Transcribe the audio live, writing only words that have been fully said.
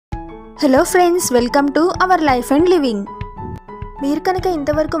Hello friends, welcome to our life and living. మీరు కనుక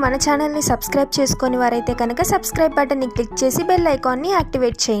ఇంతవరకు మన ఛానల్ని సబ్స్క్రైబ్ చేసుకొని వారైతే కనుక సబ్స్క్రైబ్ బటన్ని క్లిక్ చేసి బెల్ ఐకాన్ని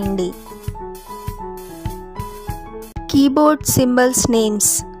యాక్టివేట్ చేయండి. Keyboard symbols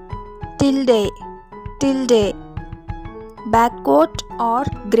names: tilde, tilde, backward or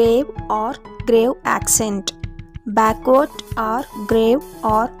grave accent, backward or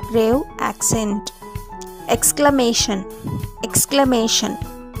grave accent. Exclamation, exclamation.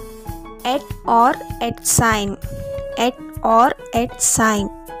 At or at sign, at or at sign.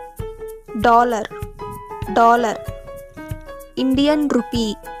 Dollar, dollar. Indian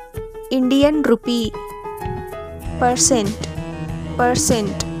rupee, Indian rupee. Percent,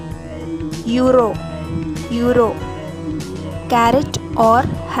 percent. Euro, euro. Caret or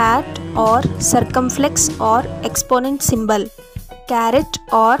hat or circumflex or exponent symbol, caret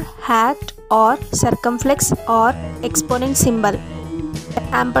or hat or circumflex or exponent symbol.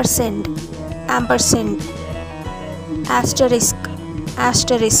 Ampersand, ampersand. Asterisk,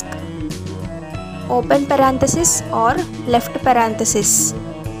 asterisk. Open parenthesis or left parenthesis,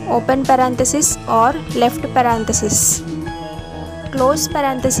 open parenthesis or left parenthesis. Close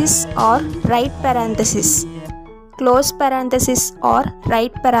parenthesis or right parenthesis, close parenthesis or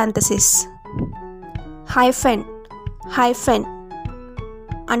right parenthesis. Hyphen, hyphen.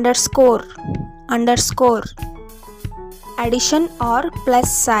 Underscore, underscore. Addition or plus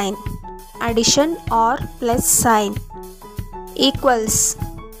sign, addition or plus sign. Equals,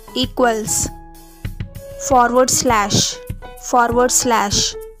 equals. Forward slash, forward slash.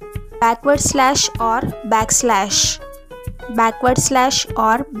 Backward slash or backslash, backward slash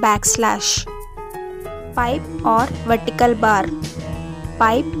or backslash. Pipe or vertical bar,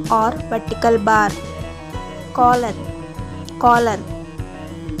 pipe or vertical bar. Colon, colon.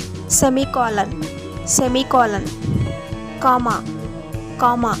 Semicolon, semicolon. Comma,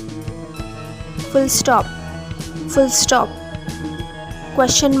 comma. Full stop, full stop.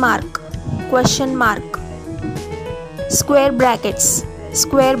 Question mark, question mark. Square brackets,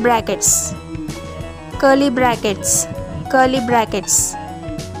 square brackets. Curly brackets, curly brackets.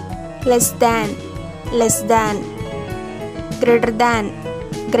 Less than, less than. Greater than,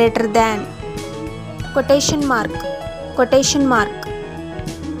 greater than. Quotation mark, quotation mark.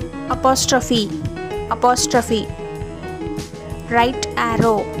 Apostrophe, apostrophe. Right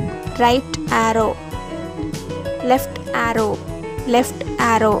arrow, right arrow. Left arrow, left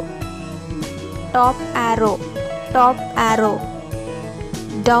arrow. Top arrow, top arrow.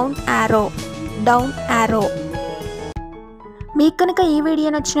 Down arrow, down arrow. మీకు కనుక ఈ video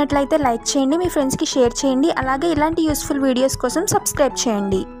నచ్చినట్లయితే like చేయండి, మీ ఫ్రెండ్స్కి share చేయండి. అలాగే ఇలాంటి useful videos కోసం సబ్స్క్రైబ్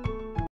చేయండి.